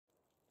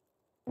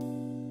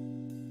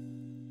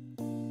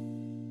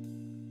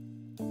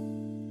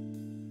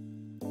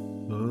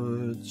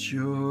Put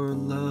your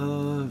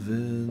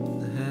loving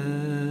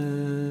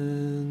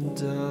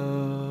hand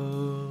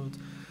out,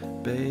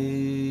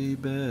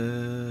 baby,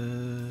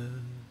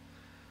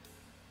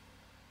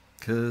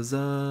 'cause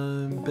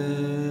I'm begging.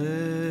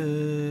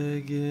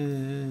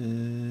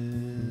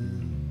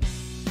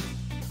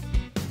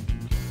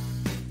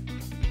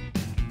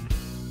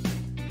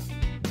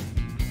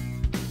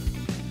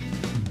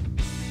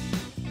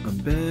 I'm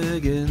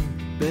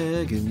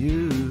begging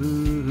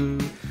you,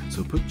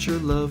 so put your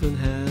loving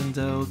hand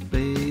out,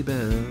 baby.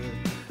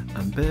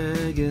 I'm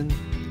begging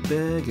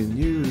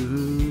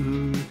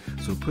you,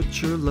 so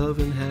put your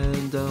loving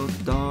hand out,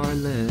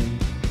 darling.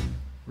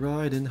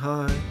 Riding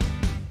high,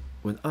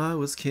 when I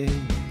was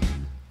king,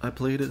 I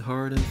played it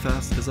hard and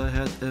fast 'cause I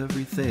had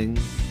everything.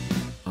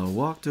 I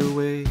walked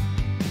away,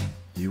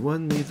 you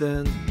won me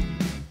then,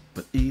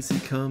 but easy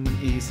come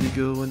and easy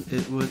go and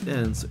it would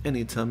end. So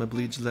anytime I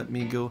bleed you let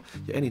me go,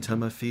 yeah,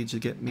 anytime I feed you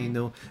get me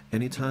no,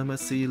 anytime I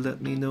see you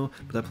let me know,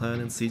 but I plan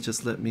and see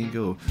just let me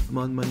go. I'm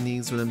on my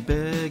knees when I'm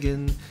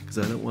begging, 'cause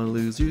I don't want to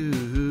lose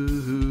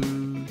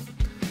you.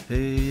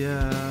 Hey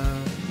yeah,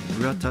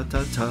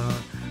 ra-ta-ta-ta,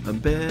 I'm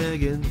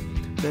begging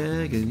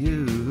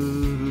you,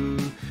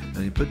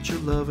 and you put your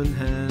loving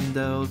hand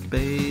out,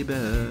 baby.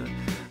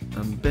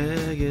 I'm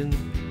begging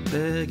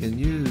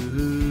you,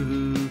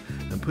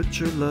 and put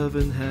your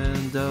loving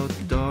hand out,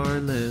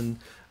 darling.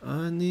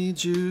 I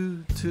need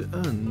you to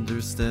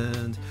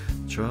understand,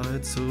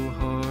 tried so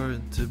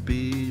hard to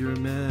be your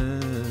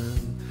man,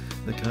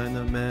 the kind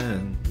of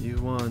man you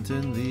want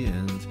in the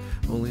end.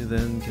 Only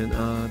then can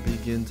I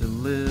begin to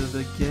live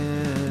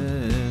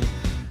again.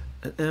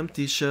 An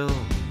empty shell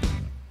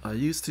I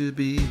used to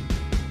be,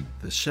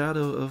 the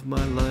shadow of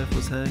my life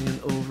was hanging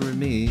over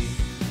me.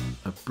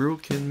 A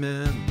broken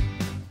man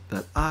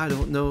that I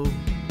don't know,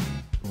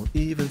 won't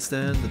even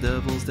stand the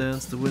devil's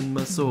dance to win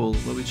my soul.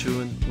 What we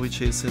chewing, what we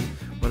chasing,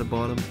 why the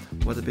bottom,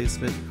 why the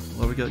basement,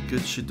 why we got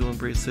good shit, don't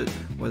embrace it,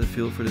 why the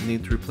feel for the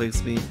need to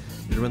replace me.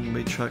 You're running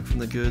away track from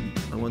the good,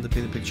 I wanted to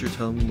paint a picture,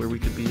 tell me where we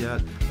could be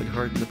at, like a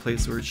heart in the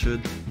place where it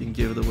should. You can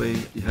give it away,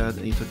 you had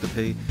and you took the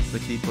pay,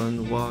 but keep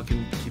on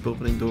walking, keep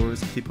opening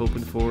doors, keep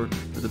hoping for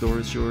that the door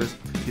is yours.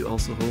 You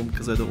also home,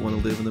 'cause I don't want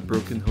to live in a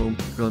broken home.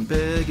 Girl, I'm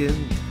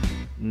begging,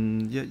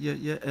 yeah,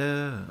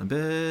 I'm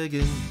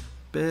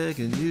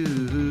begging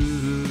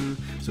you,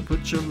 so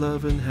put your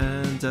loving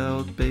hand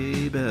out,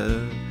 baby.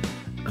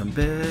 I'm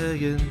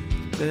begging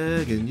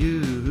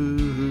you,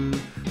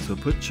 so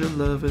put your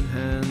loving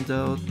hand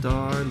out,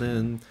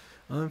 darling.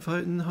 I'm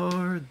fighting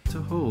hard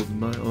to hold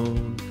my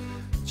own,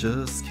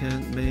 just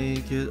can't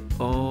make it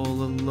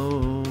all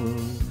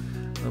alone.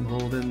 I'm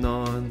holding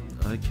on,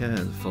 I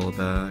can't fall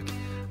back,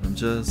 I'm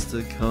just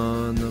a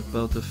con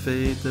about to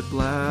fade to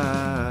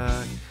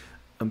black.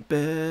 I'm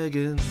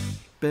begging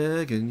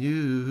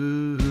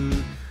you,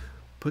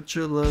 put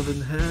your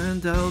loving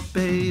hand out,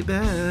 baby.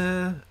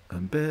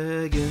 I'm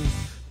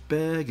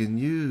begging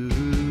you,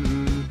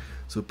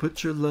 so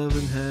put your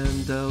loving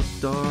hand out,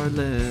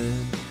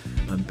 darling.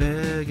 I'm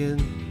begging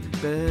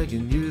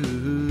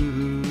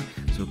you,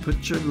 so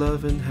put your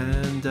loving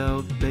hand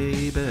out,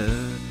 baby.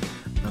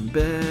 I'm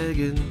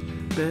begging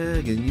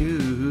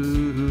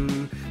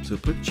you, so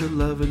put your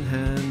loving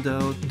hand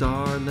out,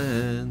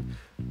 darling.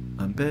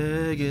 I'm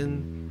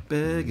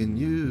begging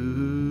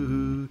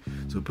you,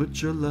 so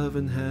put your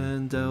loving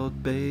hand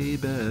out,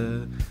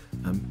 baby.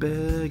 I'm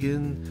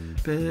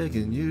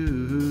begging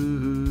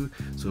you,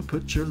 so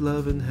put your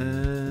loving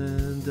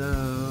hand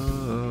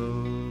out.